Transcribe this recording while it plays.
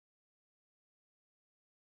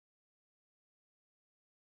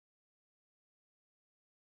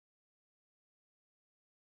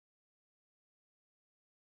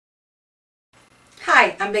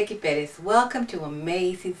Hi, I'm Becky Perez. Welcome to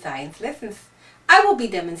Amazing Science Lessons. I will be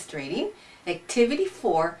demonstrating Activity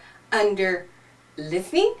 4 under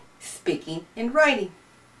Listening, Speaking, and Writing.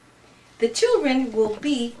 The children will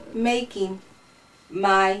be making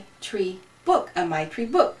My Tree book, a My Tree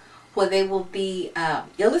book, where they will be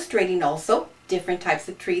illustrating also different types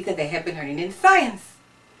of trees that they have been learning in science.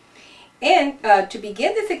 And to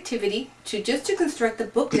begin this activity, to construct the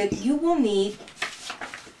booklet, you will need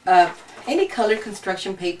any colored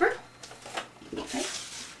construction paper, okay?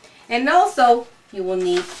 And also you will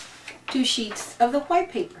need 2 sheets of the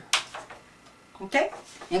white paper, okay?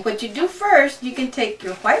 And what you do first, you can take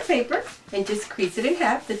your white paper and just crease it in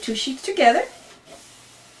half, the 2 sheets together,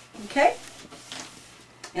 okay?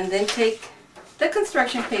 And then take the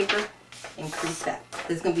construction paper and crease that.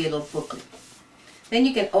 This is going to be a little booklet. Then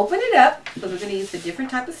you can open it up, so we're going to use a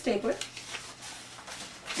different type of stapler,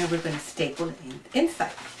 and we're going to staple it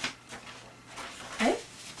inside. Okay?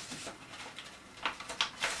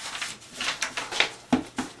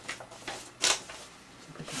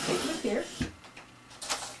 Put the stapler here.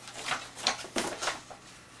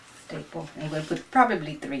 Staple. I'm going to put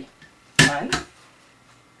probably 3. 1,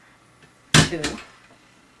 2,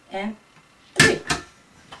 and 3.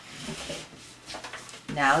 Okay.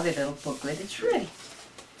 Now the little booklet is ready.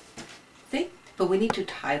 See? But we need to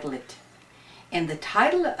title it. And the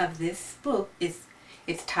title of this book is,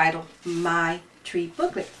 it's titled My Tree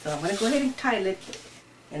Booklet. So I'm going to go ahead and title it,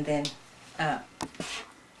 and then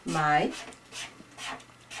My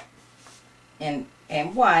and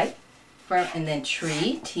M-Y, and then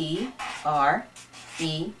Tree, T-R-E-E,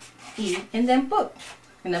 and then book.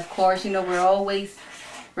 And of course, you know, we're always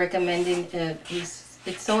recommending, it's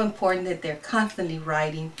so important that they're constantly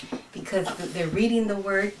writing, because they're reading the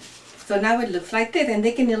word. So now it looks like this, and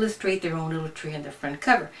they can illustrate their own little tree on the front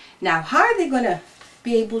cover. Now, how are they going to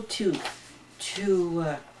be able to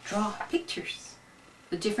draw pictures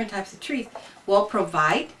with different types of trees? Well,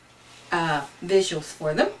 provide visuals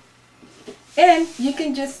for them, and you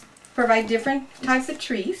can just provide different types of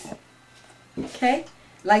trees. Okay,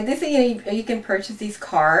 like this, you can purchase these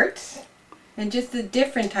cards and just the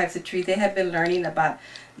different types of trees. They have been learning about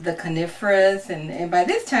the coniferous, and by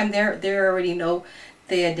this time they already know,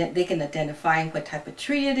 they can identify what type of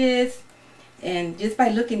tree it is. And just by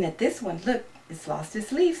looking at this one, look, it's lost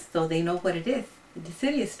its leaves, so they know what it is, the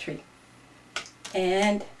deciduous tree.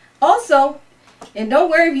 And also, and don't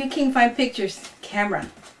worry if you can't find pictures, camera.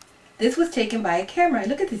 This was taken by a camera.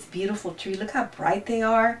 Look at this beautiful tree. Look how bright they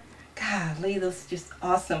are. Golly, those are just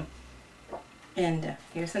awesome. And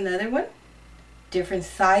here's another one. Different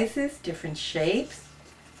sizes, different shapes.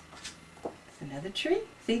 It's another tree.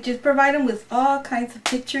 See, just provide them with all kinds of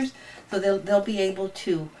pictures, so they'll be able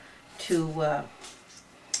to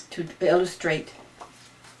illustrate.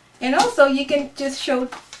 And also, you can just show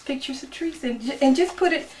pictures of trees and just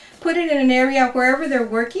put it in an area wherever they're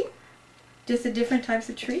working, just the different types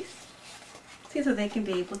of trees. See, so they can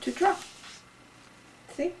be able to draw.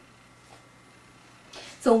 See?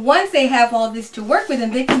 So once they have all this to work with,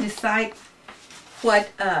 and they can decide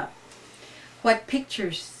what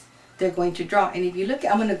pictures they're going to draw. And if you look,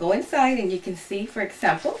 I'm going to go inside, and you can see, for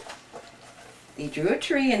example, they drew a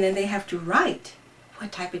tree, and then they have to write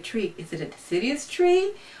what type of tree. Is it a deciduous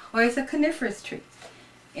tree, or is it a coniferous tree?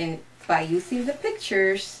 And by using the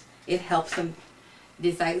pictures, it helps them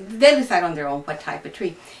decide. They decide on their own what type of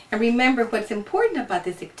tree. And remember, what's important about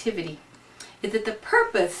this activity is that the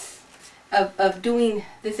purpose of doing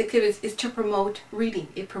this activity is to promote reading.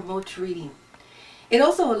 It promotes reading. It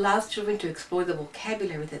also allows children to explore the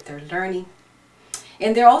vocabulary that they're learning.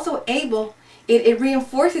 And they're also able, it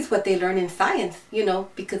reinforces what they learn in science, you know,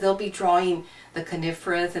 because they'll be drawing the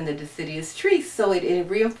coniferous and the deciduous trees. So it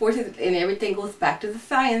reinforces, and everything goes back to the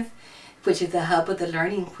science, which is the hub of the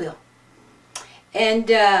learning wheel. And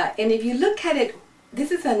if you look at it, this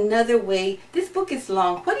is another way. This book is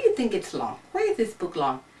long. Why do you think it's long? Why is this book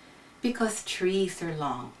long? Because trees are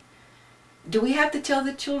long. Do we have to tell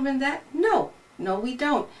the children that? No. No, we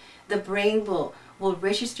don't. The brain will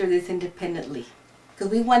register this independently, because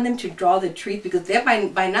we want them to draw the trees, because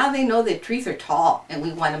by now they know that trees are tall, and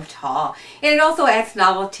we want them tall. And it also adds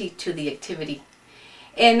novelty to the activity.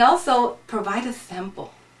 And also provide a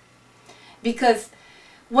sample, because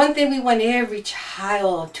one thing, we want every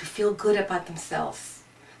child to feel good about themselves.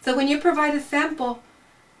 So when you provide a sample,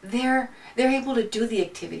 they're able to do the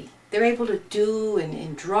activity. They're able to do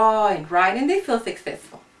and draw and write, and they feel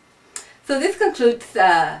successful. So this concludes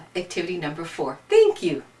activity number 4. Thank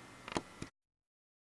you.